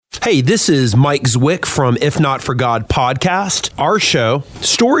Hey, this is Mike Zwick from If Not For God podcast. Our show,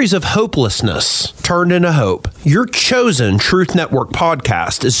 Stories of Hopelessness Turned into Hope. Your chosen Truth Network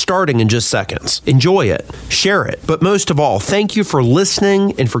podcast is starting in just seconds. Enjoy it, share it, but most of all, thank you for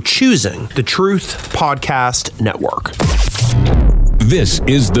listening and for choosing the Truth Podcast Network. This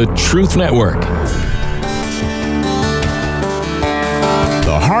is the Truth Network.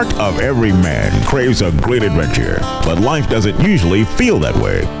 The heart of every man craves a great adventure, but life doesn't usually feel that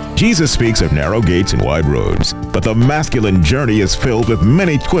way. Jesus speaks of narrow gates and wide roads, but the masculine journey is filled with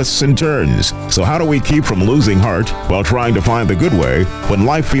many twists and turns. So how do we keep from losing heart while trying to find the good way when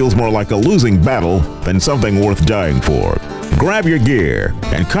life feels more like a losing battle than something worth dying for? Grab your gear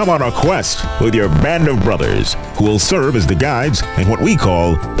and come on a quest with your band of brothers who will serve as the guides in what we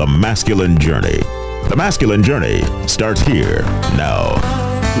call the masculine journey. The masculine journey starts here now.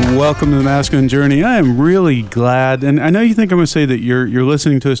 Welcome to the Masculine Journey. I am really glad, and I know you think I'm going to say that you're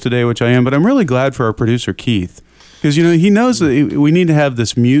listening to us today, which I am, but I'm really glad for our producer, Keith, because, he knows that we need to have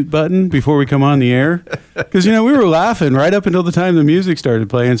this mute button before we come on the air, because, we were laughing right up until the time the music started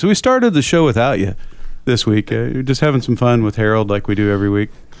playing, so we started the show without you this week. Just having some fun with Harold like we do every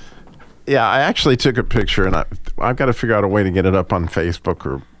week. Yeah, I actually took a picture, and I've got to figure out a way to get it up on Facebook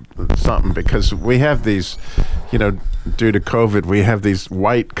or something, because we have these, due to COVID, we have these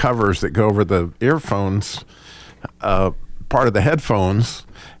white covers that go over the earphones, part of the headphones.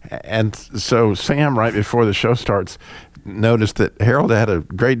 And so Sam, right before the show starts, noticed that Harold had a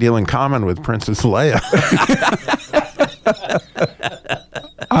great deal in common with Princess Leia.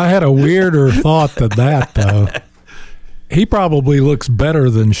 I had a weirder thought than that, though. He probably looks better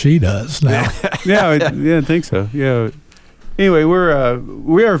than she does now. Yeah, I think so. Yeah. Anyway,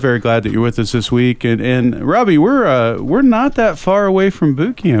 we are very glad that you're with us this week, and Robbie, we're not that far away from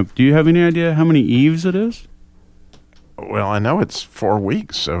boot camp. Do you have any idea how many eves it is? Well, I know it's 4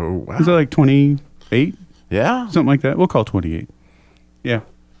 weeks, so wow. Is it like 28? Yeah, something like that. We'll call 28. Yeah,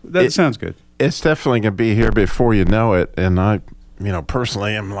 that sounds good. It's definitely gonna be here before you know it, and I,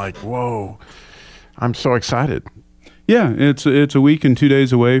 personally, am like, whoa, I'm so excited. Yeah, it's a week and 2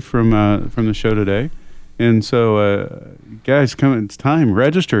 days away from the show today. And so, guys, it's time.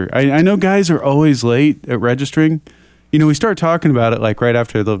 Register. I know guys are always late at registering. We start talking about it like right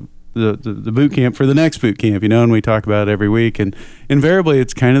after the boot camp for the next boot camp, and we talk about it every week. And invariably,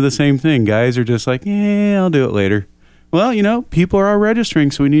 it's kind of the same thing. Guys are just like, I'll do it later. Well, people are all registering,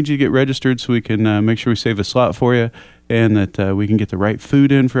 so we need you to get registered so we can make sure we save a slot for you and that we can get the right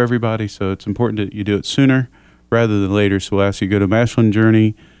food in for everybody. So it's important that you do it sooner rather than later. So we'll ask you to go to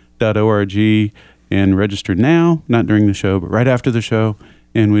masculinejourney.org and register now, not during the show, but right after the show.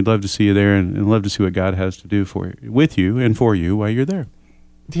 And we'd love to see you there and love to see what God has to do with you and for you while you're there.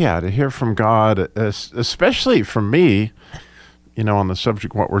 Yeah, to hear from God, especially from me, on the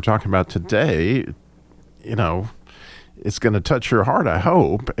subject of what we're talking about today, it's going to touch your heart, I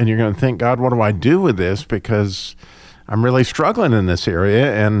hope. And you're going to think, God, what do I do with this? Because I'm really struggling in this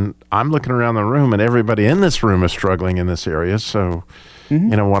area, and I'm looking around the room, and everybody in this room is struggling in this area. So,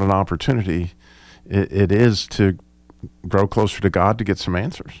 what an opportunity it is to grow closer to God to get some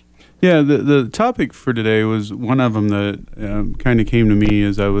answers. Yeah, the topic for today was one of them that kind of came to me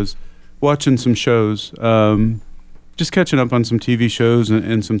as I was watching some shows, just catching up on some TV shows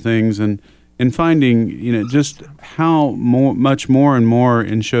and some things, and finding, just how much more and more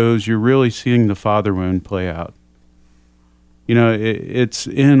in shows you're really seeing the father wound play out. It's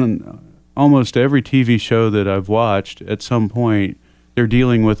in almost every TV show that I've watched. At some point, they're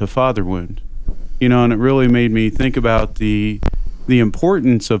dealing with a father wound. And it really made me think about the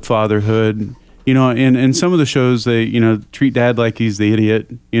importance of fatherhood. In some of the shows, they, treat dad like he's the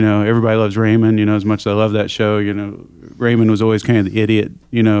idiot. Everybody loves Raymond, as much as I love that show. Raymond was always kind of the idiot,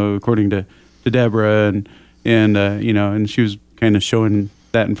 according to Deborah. And she was kind of showing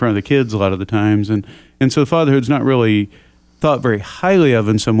that in front of the kids a lot of the times. And so fatherhood's not really thought very highly of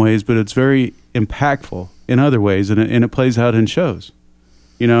in some ways, but it's very impactful in other ways. And it plays out in shows.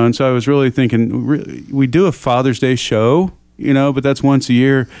 And so I was really thinking, we do a Father's Day show, but that's once a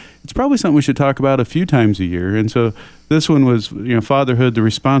year. It's probably something we should talk about a few times a year. And so this one was, fatherhood, the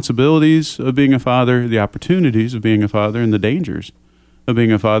responsibilities of being a father, the opportunities of being a father, and the dangers of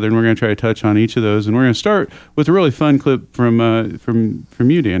being a father. And we're going to try to touch on each of those. And we're going to start with a really fun clip from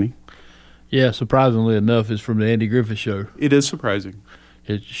you, Danny. Yeah, surprisingly enough, it's from the Andy Griffith Show. It is surprising.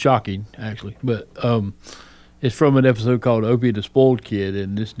 It's shocking, actually. But it's from an episode called Opie the Spoiled Kid,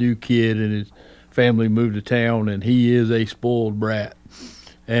 and this new kid and his family moved to town, and he is a spoiled brat.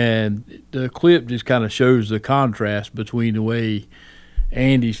 And the clip just kind of shows the contrast between the way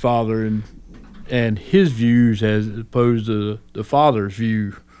Andy's father and his views as opposed to the father's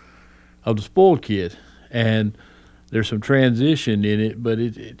view of the spoiled kid, and there's some transition in it, but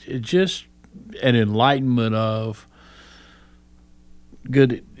it just an enlightenment of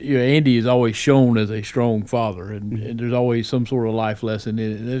good. Andy is always shown as a strong father, and there's always some sort of life lesson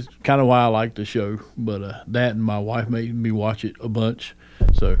in it. And that's kind of why I like the show. But that and my wife made me watch it a bunch.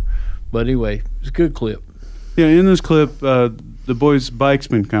 So, but anyway, it's a good clip. Yeah, in this clip, the boy's bike's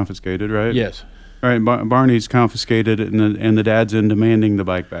been confiscated, right? Yes. All right, Barney's confiscated it, and the dad's in demanding the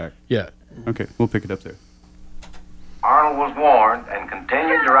bike back. Yeah. Okay, we'll pick it up there. Arnold was warned and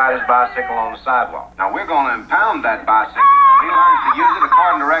continued to ride his bicycle on the sidewalk. Now, we're going to impound that bicycle until he learns to use it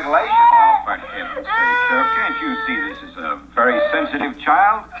according to regulation. Oh, for heaven's sake, Sheriff, can't you see this is a very sensitive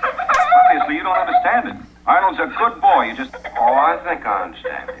child? Obviously, you don't understand it. Arnold's a good boy. You just... Oh, I think I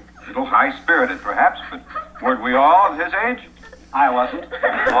understand it. A little high-spirited, perhaps, but weren't we all at his age? I wasn't.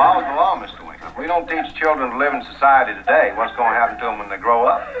 The law is the law, Mr. Winkler. If we don't teach children to live in society today, what's going to happen to them when they grow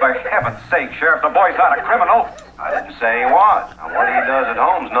up? For heaven's sake, Sheriff, the boy's not a criminal. I didn't say he was. Now, what he does at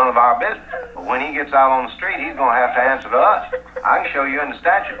home is none of our business. But when he gets out on the street, he's going to have to answer to us. I can show you in the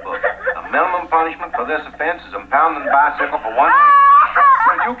statute book. The minimum punishment for this offense is impounding the bicycle for 1 week.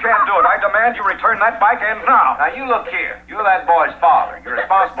 Well, you can't do it. I demand you return that bike and now. Now, you look here. You're that boy's father. You're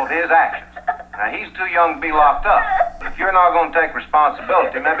responsible for his actions. Now, he's too young to be locked up. If you're not going to take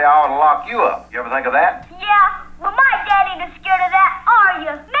responsibility, maybe I ought to lock you up. You ever think of that? Yeah. Well, my dad ain't scared of that, are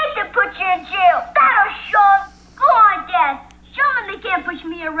you? Make them put you in jail. That'll show him. Go on, Dad. Show him they can't push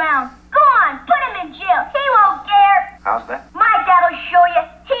me around. Go on, put him in jail. He won't care. How's that? My dad'll show you.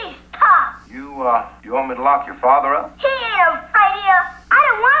 He's tough. You want me to lock your father up? He ain't afraid of you. I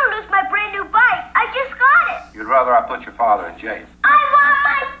don't want to lose my brand new bike. I just got it. You'd rather I put your father in jail? I want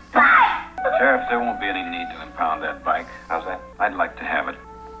my bike. Sheriff, there won't be any need to impound that bike. How's that? I'd like to have it.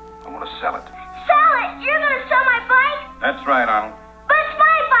 I want to sell it. Sell it? You're going to sell my bike? That's right, Arnold. But it's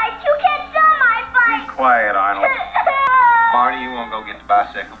my bike. You can't sell my Be bike. quiet, Arnold. Marty, you want to go get the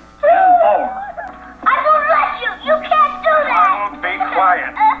bicycle? I won't let you. You can't do that. Arnold, be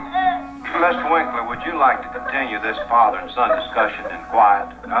quiet. Mr. Winkler, would you like to continue this father and son discussion in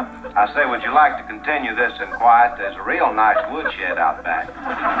quiet? Huh? I say, would you like to continue this in quiet? There's a real nice woodshed out back.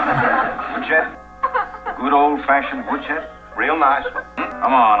 Woodshed? Good old-fashioned woodshed? Real nice one.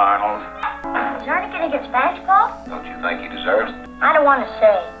 Come on, Arnold. Is Arnie going to get spanked, Paul? Don't you think he deserves it? I don't want to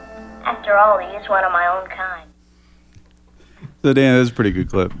say. After all, he is one of my own kind. So, Dan, that's a pretty good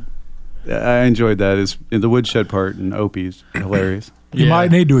clip. I enjoyed that. It's the woodshed part and Opie's hilarious. You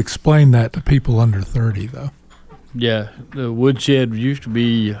might need to explain that to people under 30, though. Yeah, the woodshed used to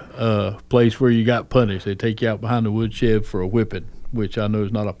be a place where you got punished. They take you out behind the woodshed for a whipping, which I know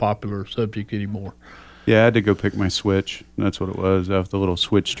is not a popular subject anymore. Yeah, I had to go pick my switch. That's what it was, off the little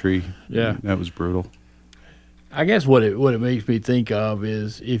switch tree. Yeah. That was brutal. I guess what it makes me think of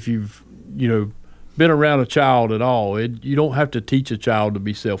is if you've, been around a child at all, you don't have to teach a child to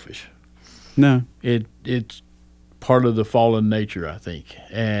be selfish. No. It's part of the fallen nature, I think.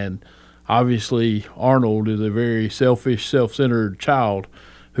 And obviously Arnold is a very selfish, self-centered child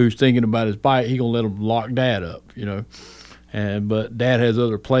who's thinking about his bike. He's going to let him lock Dad up, but Dad has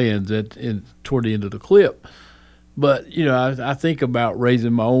other plans toward the end of the clip. But, I think about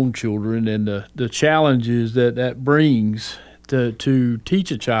raising my own children and the challenges that brings to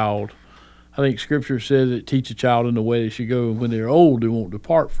teach a child. I think Scripture says that teach a child in the way they should go, and when they're old, they won't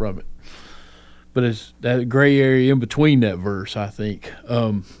depart from it. But it's that gray area in between that verse, I think,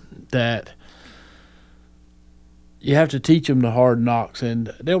 that you have to teach them the hard knocks,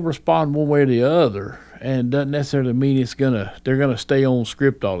 and they'll respond one way or the other, and doesn't necessarily mean they're gonna stay on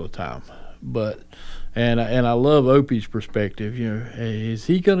script all the time. But and I love Opie's perspective. Hey, is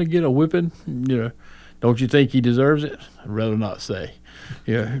he gonna get a whipping? Don't you think he deserves it? I'd rather not say.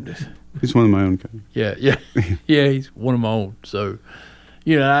 He's one of my own kind. Yeah, he's one of my own. So,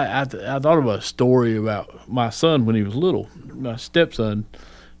 I thought of a story about my son when he was little. My stepson,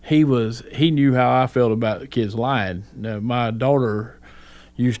 he knew how I felt about the kids lying. Now, my daughter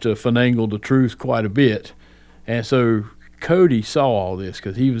used to finagle the truth quite a bit, and so Cody saw all this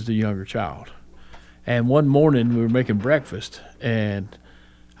because he was the younger child. And one morning we were making breakfast, and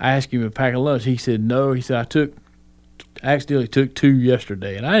I asked him to pack a lunch. He said no. He said I accidentally took 2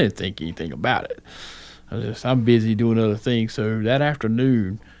 yesterday, and I didn't think anything about it. I'm busy doing other things. So that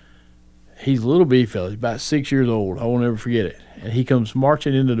afternoon, he's a little bitty fella. He's about 6 years old. I won't ever forget it. And he comes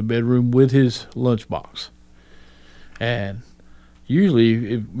marching into the bedroom with his lunchbox. And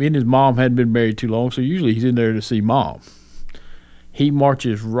usually, me and his mom hadn't been married too long, so usually he's in there to see Mom. He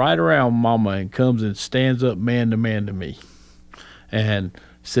marches right around Mama and comes and stands up man to me and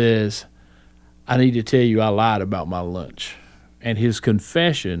says, I need to tell you I lied about my lunch. And his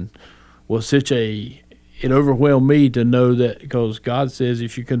confession was it overwhelmed me to know that, because God says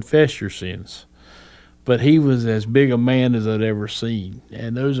if you confess your sins. But he was as big a man as I'd ever seen.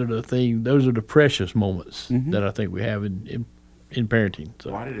 And those are the precious moments that I think we have in parenting.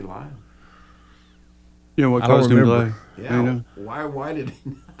 So. Why did he lie? Yeah, what caused him to lie? Yeah, you know? Why did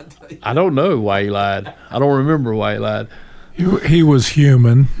he not tell you? I don't know why he lied. I don't remember why he lied. He was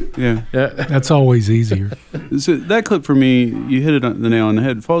human. Yeah. That's always easier. So that clip for me, you hit it on the nail on the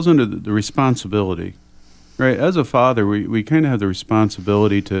head. It falls under the responsibility, right? As a father, we kind of have the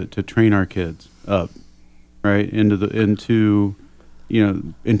responsibility to train our kids up, right, into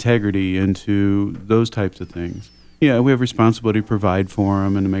integrity, into those types of things. Yeah, we have responsibility to provide for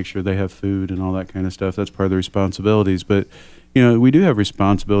them and to make sure they have food and all that kind of stuff. That's part of the responsibilities. But we do have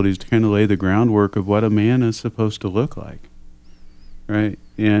responsibilities to kind of lay the groundwork of what a man is supposed to look like. Right,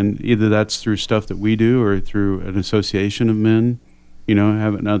 and either that's through stuff that we do or through an association of men,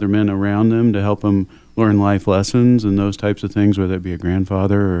 having other men around them to help them learn life lessons and those types of things, whether it be a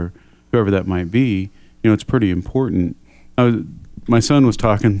grandfather or whoever that might be. It's pretty important. My son was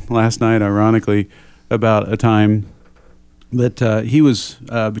talking last night, ironically, about a time that he was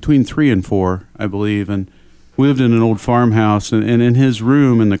between 3 and 4, I believe, and we lived in an old farmhouse, and in his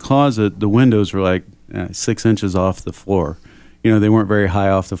room, in the closet, the windows were like 6 inches off the floor. They weren't very high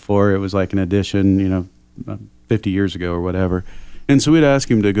off the floor. It was like an addition, 50 years ago or whatever. And so we'd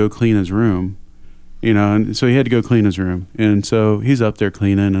ask him to go clean his room, and so he had to go clean his room. And so he's up there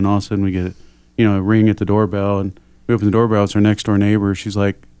cleaning, and all of a sudden we get, a ring at the doorbell, and we open the doorbell. It's our next door neighbor. She's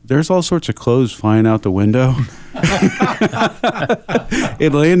like, there's all sorts of clothes flying out the window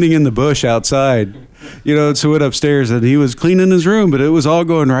and landing in the bush outside. So we went upstairs, and he was cleaning his room, but it was all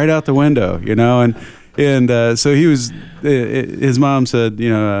going right out the window, And so he was, his mom said,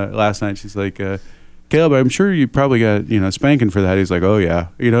 last night, she's like, Caleb, I'm sure you probably got, spanking for that. He's like, oh, yeah.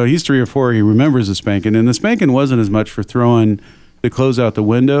 He's 3 or 4. He remembers the spanking. And the spanking wasn't as much for throwing the clothes out the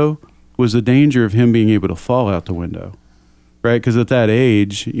window, was the danger of him being able to fall out the window, right? Because at that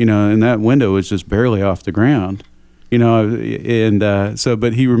age, and that window was just barely off the ground.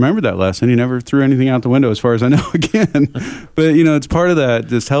 But he remembered that lesson. He never threw anything out the window, as far as I know, again. But, it's part of that,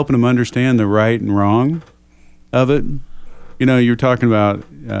 just helping him understand the right and wrong of it. You're talking about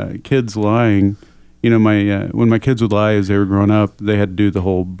kids lying. When my kids would lie as they were growing up, they had to do the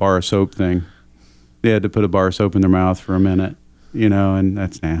whole bar of soap thing. They had to put a bar of soap in their mouth for a minute, and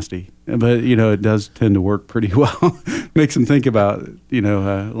that's nasty. But, it does tend to work pretty well. Makes them think about,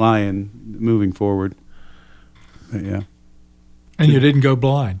 lying moving forward. Yeah. And you didn't go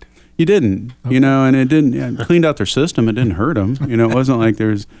blind. You didn't, okay. And it didn't, cleaned out their system. It didn't hurt them. It wasn't like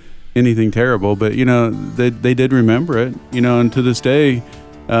there's anything terrible, but, they did remember it, and to this day,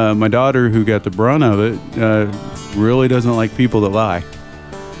 my daughter, who got the brunt of it, really doesn't like people that lie.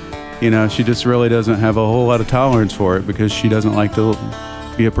 She just really doesn't have a whole lot of tolerance for it because she doesn't like to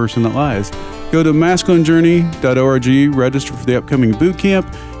be a person that lies. Go to masculinejourney.org, register for the upcoming boot camp.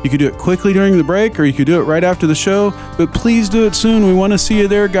 You could do it quickly during the break, or you could do it right after the show, but please do it soon. We want to see you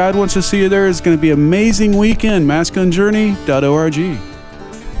there. God wants to see you there. It's going to be an amazing weekend. masculinejourney.org.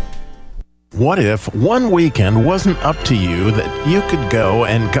 What if one weekend wasn't up to you, that you could go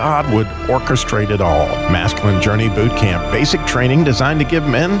and God would orchestrate it all? Masculine Journey Boot Camp, basic training designed to give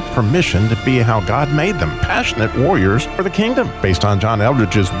men permission to be how God made them, passionate warriors for the kingdom. Based on John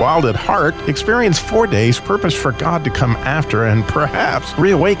Eldridge's Wild at Heart, experience 4 days purpose for God to come after and perhaps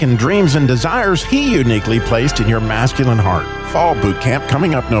reawaken dreams and desires He uniquely placed in your masculine heart. Fall Boot Camp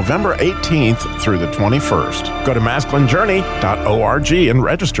coming up November 18th through the 21st. Go to masculinejourney.org and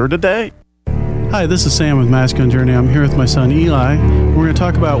register today. Hi, this is Sam with Masculine Journey. I'm here with my son Eli. We're going to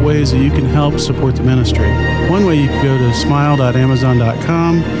talk about ways that you can help support the ministry. One way, you can go to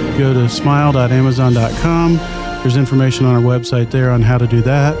smile.amazon.com. Go to smile.amazon.com. There's information on our website there on how to do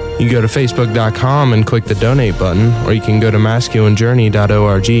that. You can go to facebook.com and click the donate button, or you can go to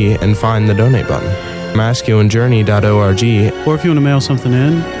masculinejourney.org and find the donate button. masculinejourney.org. Or if you want to mail something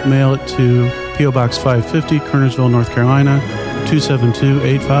in, mail it to P.O. Box 550, Kernersville, North Carolina,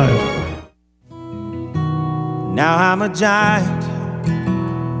 27285. Now I'm a giant,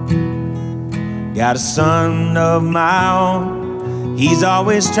 got a son of my own. He's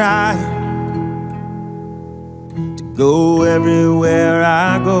always trying to go everywhere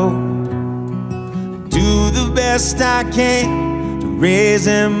I go. Do the best I can to raise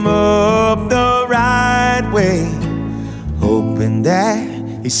him up the right way, hoping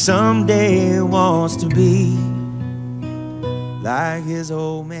that he someday wants to be like his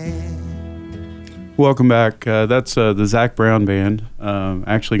old man. Welcome back. That's the Zach Brown Band.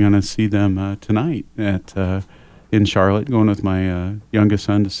 Actually going to see them tonight at in Charlotte, going with my youngest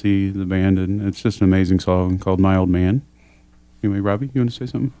son to see the band, and it's just an amazing song called "My Old Man." Anyway, Robbie, you want to say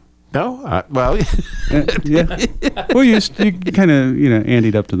something? No, well, yeah. Well, you kind of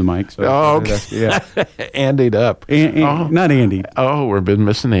Andied up to the mic. So okay. Yeah, Andied up. Not Andy. Oh, we've been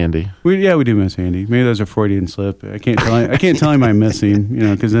missing Andy. We do miss Andy. Maybe those are Freudian slip. I can't tell him I miss him.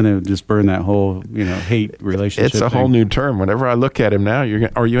 Because then it would just burn that whole hate relationship. It's a whole new term. Whenever I look at him now,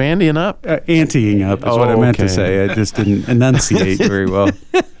 are you Andying up? Anteing up is what I meant to say. I just didn't enunciate very well.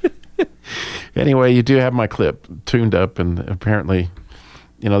 Anyway, you do have my clip tuned up, and apparently,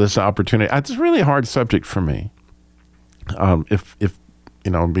 this opportunity. It's a really hard subject for me. If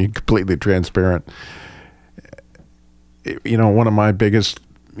being completely transparent, one of my biggest,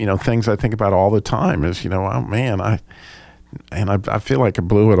 things I think about all the time is, oh man, I feel like I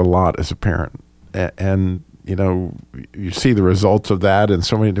blew it a lot as a parent, and you see the results of that in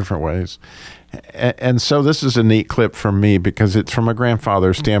so many different ways. And so this is a neat clip from me because it's from a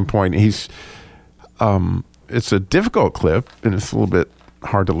grandfather's standpoint. It's a difficult clip, and it's a little bit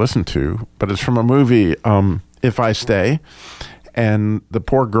hard to listen to, but it's from a movie, If I Stay, and the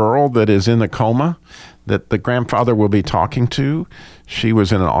poor girl that is in the coma that the grandfather will be talking to, she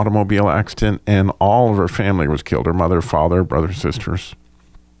was in an automobile accident, and all of her family was killed, her mother, father, brothers, sisters.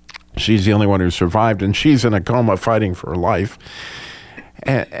 She's the only one who survived, and she's in a coma fighting for her life.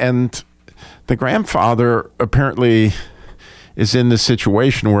 And the grandfather apparently is in this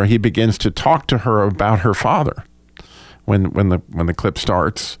situation where he begins to talk to her about her father when the clip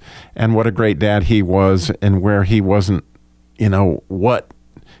starts, and what a great dad he was, and where he wasn't, what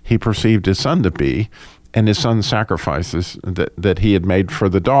he perceived his son to be, and his son's sacrifices that he had made for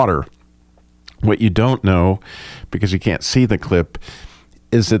the daughter. What you don't know, because you can't see the clip,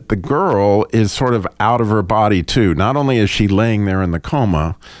 is that the girl is sort of out of her body too. Not only is she laying there in the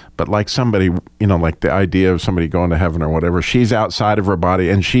coma, but like somebody, like the idea of somebody going to heaven or whatever, she's outside of her body,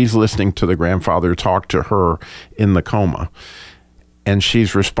 and she's listening to the grandfather talk to her in the coma. And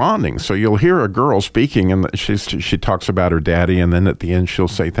she's responding. So you'll hear a girl speaking, and she talks about her daddy, and then at the end she'll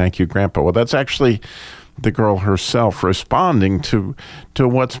say, "Thank you, Grandpa." Well, that's actually the girl herself responding to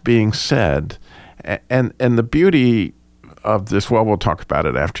what's being said. And the beauty of this, well, we'll talk about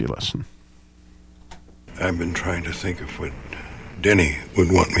it after you listen. I've been trying to think of what Denny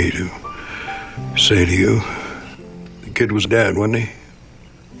would want me to say to you. The kid was dad, wasn't he?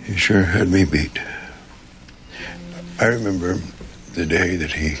 He sure had me beat. I remember the day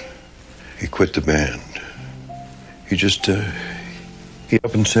that he quit the band. He just, he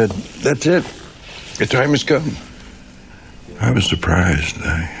up and said, "That's it. The time has come." I was surprised.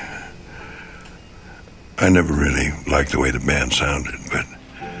 I never really liked the way the band sounded, but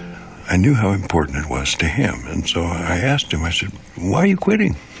I knew how important it was to him. And so I asked him, I said, "Why are you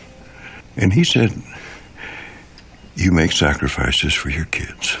quitting?" And he said, "You make sacrifices for your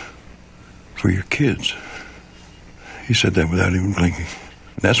kids. For your kids." He said that without even blinking.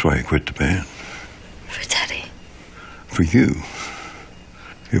 And that's why he quit the band. For Daddy. For you.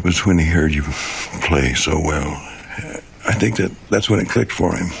 It was when he heard you play so well. I think that's when it clicked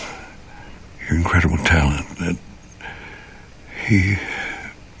for him. Your incredible talent. That he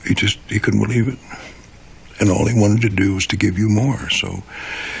couldn't believe it. And all he wanted to do was to give you more. So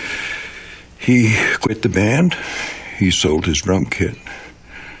he quit the band, he sold his drum kit,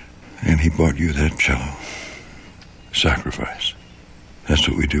 and he bought you that cello. Sacrifice. That's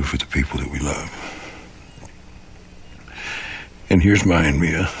what we do for the people that we love. And here's mine,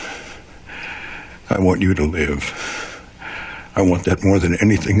 Mia. I want you to live. I want that more than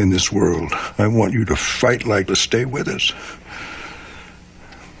anything in this world. I want you to fight like to stay with us.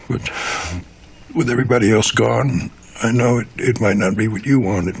 But with everybody else gone, I know it might not be what you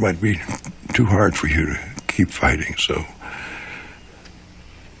want. It might be too hard for you to keep fighting. So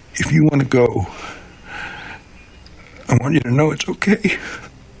if you want to go, I want you to know it's okay.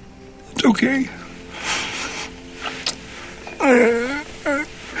 It's okay. I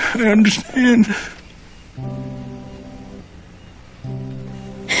understand.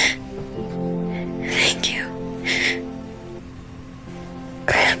 Thank you,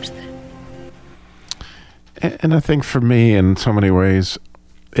 Gramps. And I think for me, in so many ways,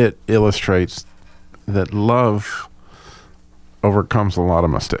 it illustrates that love overcomes a lot of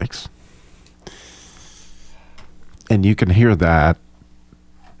mistakes. And you can hear that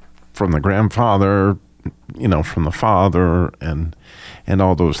from the grandfather, from the father, and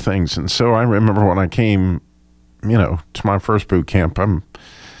all those things. And so I remember when I came, to my first boot camp, I'm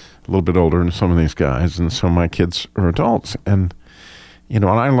a little bit older than some of these guys, and so my kids are adults. And, when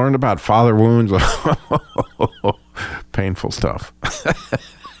I learned about father wounds, painful stuff.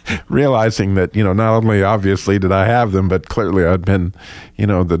 realizing that, not only obviously did I have them, but clearly I'd been,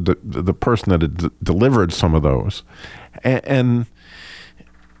 the person that had delivered some of those. And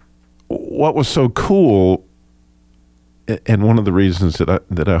what was so cool, and one of the reasons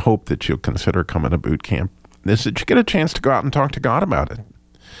that I hope that you'll consider coming to boot camp, is that you get a chance to go out and talk to God about it.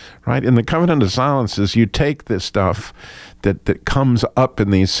 Right? In the Covenant of Silence is you take this stuff that comes up in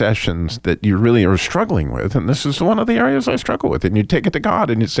these sessions that you really are struggling with, and this is one of the areas I struggle with, and you take it to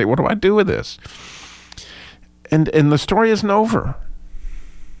God and you say, what do I do with this? And the story isn't over.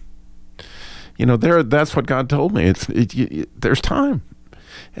 That's what God told me. There's time.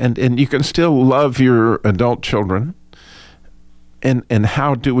 And you can still love your adult children. And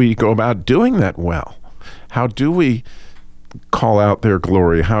how do we go about doing that well? How do we call out their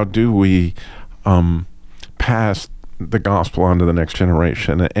glory? How do we pass the gospel on to the next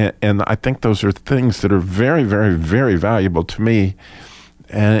generation? And I think those are things that are very, very, very valuable to me.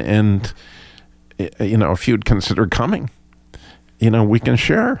 And if you'd consider coming, we can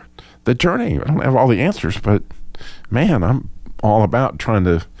share the journey. I don't have all the answers, but man, I'm all about trying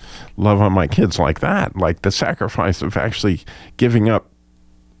to love on my kids like that, like the sacrifice of actually giving up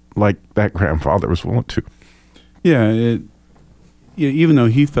like that grandfather was willing to. Yeah, even though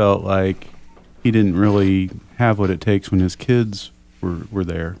he felt like he didn't really have what it takes when his kids were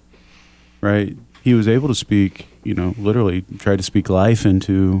there, right? He was able to speak, literally try to speak life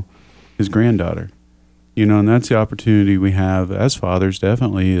into his granddaughter, and that's the opportunity we have as fathers,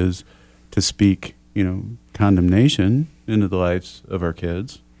 definitely, is to speak, condemnation into the lives of our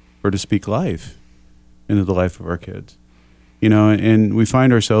kids, or to speak life into the life of our kids, and we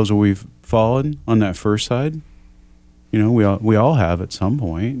find ourselves where we've fallen on that first side. We all have at some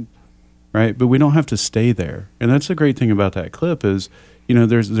point, right? But we don't have to stay there. And that's the great thing about that clip is,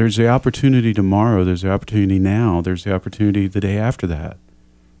 there's the opportunity tomorrow, there's the opportunity now, there's the opportunity the day after that.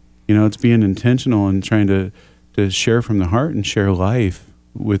 It's being intentional and trying to share from the heart and share life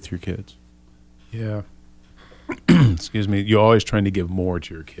with your kids. Yeah. Excuse me. You're always trying to give more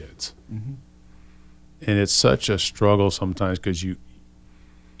to your kids. Mm-hmm. And it's such a struggle sometimes because you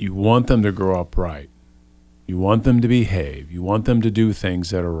want them to grow up right. You want them to behave. You want them to do things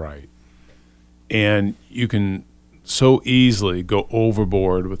that are right. And you can so easily go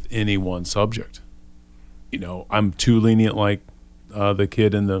overboard with any one subject. I'm too lenient like the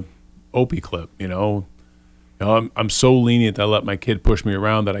kid in the Opie clip, I'm so lenient that I let my kid push me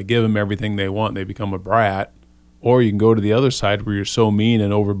around that I give them everything they want and they become a brat. Or you can go to the other side where you're so mean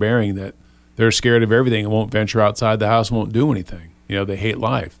and overbearing that they're scared of everything and won't venture outside the house and won't do anything. They hate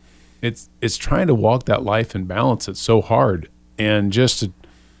life. It's trying to walk that life in balance. It's so hard. And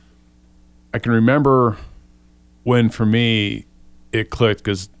I can remember when for me it clicked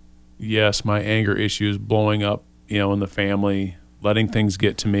because, yes, my anger issues blowing up, in the family, letting things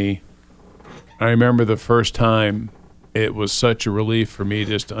get to me. I remember the first time it was such a relief for me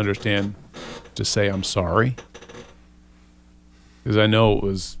just to understand, to say I'm sorry. Because I know it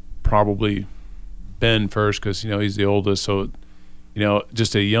was probably Ben first because, he's the oldest. So,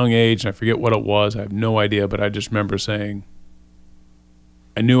 just at a young age, and I forget what it was. I have no idea, but I just remember saying,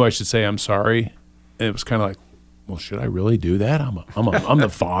 I knew I should say I'm sorry. And it was kind of like, well, should I really do that? I'm the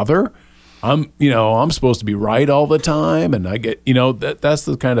father. I'm supposed to be right all the time. And I get, that's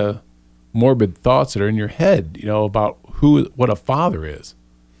the kind of morbid thoughts that are in your head, about what a father is.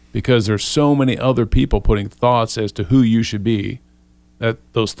 Because there's so many other people putting thoughts as to who you should be, that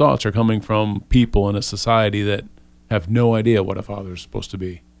those thoughts are coming from people in a society that have no idea what a father is supposed to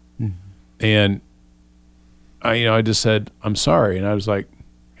be. Mm-hmm. And I just said, I'm sorry. And I was like,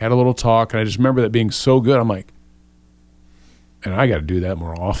 had a little talk. And I just remember that being so good. I'm like, and I got to do that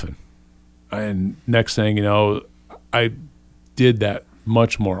more often. And next thing, I did that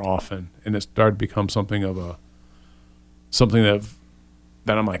much more often. And it started to become something that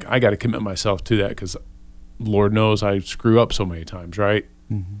I'm like, I got to commit myself to that because Lord knows I screw up so many times, right?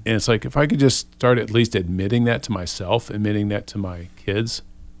 Mm-hmm. And it's like, if I could just start at least admitting that to myself, admitting that to my kids,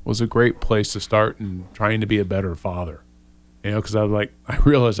 was a great place to start in trying to be a better father. Because I was like, I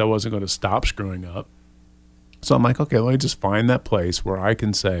realized I wasn't going to stop screwing up. So I'm like, okay, let me just find that place where I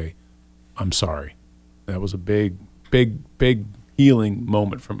can say, I'm sorry. That was a big, big, big healing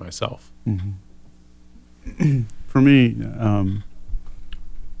moment for myself. Mm-hmm. For me,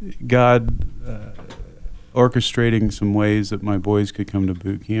 God orchestrating some ways that my boys could come to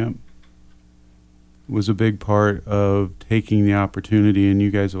boot camp was a big part of taking the opportunity, and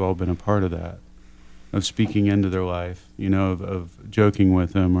you guys have all been a part of that, of speaking into their life, of joking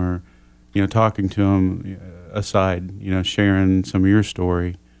with them or, talking to them aside, sharing some of your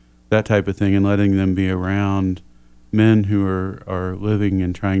story, that type of thing, and letting them be around men who are living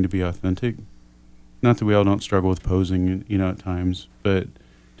and trying to be authentic. Not that we all don't struggle with posing, at times, but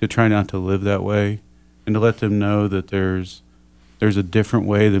to try not to live that way and to let them know that there's a different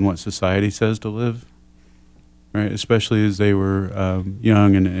way than what society says to live, right? Especially as they were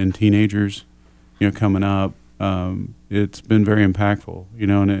young and teenagers, coming up. It's been very impactful,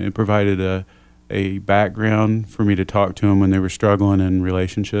 and it provided a background for me to talk to them when they were struggling in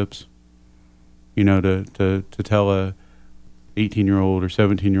relationships. To tell a 18-year-old or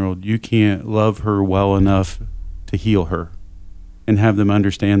 17-year-old, you can't love her well enough to heal her, and have them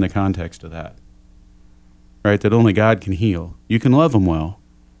understand the context of that. Right? That only God can heal. You can love them well,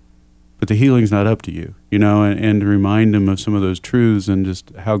 but the healing's not up to you, and to remind them of some of those truths and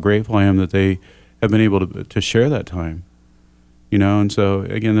just how grateful I am that they have been able to share that time. And so,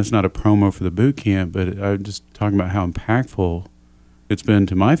 again, that's not a promo for the boot camp, but I'm just talking about how impactful it's been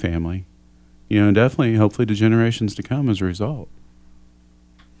to my family, and definitely, hopefully, to generations to come as a result.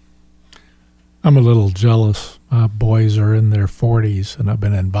 I'm a little jealous. My boys are in their 40s, and I've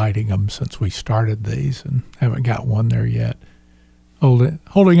been inviting them since we started these and haven't got one there yet.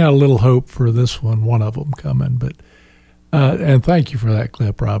 Holding out a little hope for this one of them coming. But and thank you for that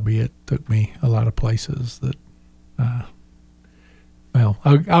clip, Robbie. It took me a lot of places that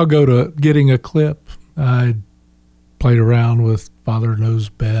I'll go to getting a clip. I played around with Father Knows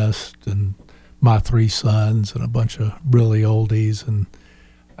Best and My Three Sons and a bunch of really oldies, and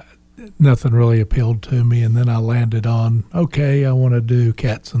nothing really appealed to me. And then I landed on, okay, I want to do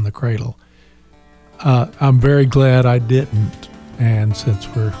Cats in the Cradle. I'm very glad I didn't. And since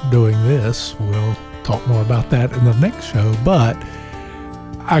we're doing this, we'll talk more about that in the next show. But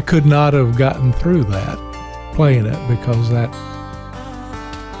I could not have gotten through that playing it because that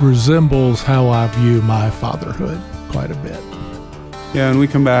resembles how I view my fatherhood quite a bit. Yeah, and we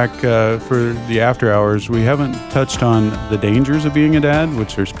come back for the after hours. We haven't touched on the dangers of being a dad,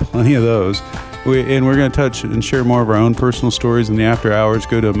 which there's plenty of those. And we're going to touch and share more of our own personal stories in the after hours.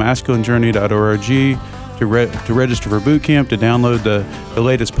 Go to masculinejourney.org to register for boot camp, to download the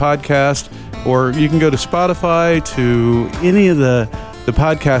latest podcast, or you can go to Spotify, to any of the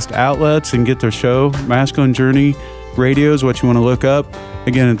podcast outlets and get their show. Masculine Journey Radio is what you want to look up.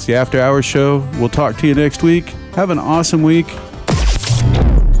 Again, it's the After Hours Show. We'll talk to you next week. Have an awesome week.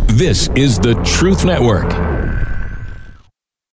 This is the Truth Network.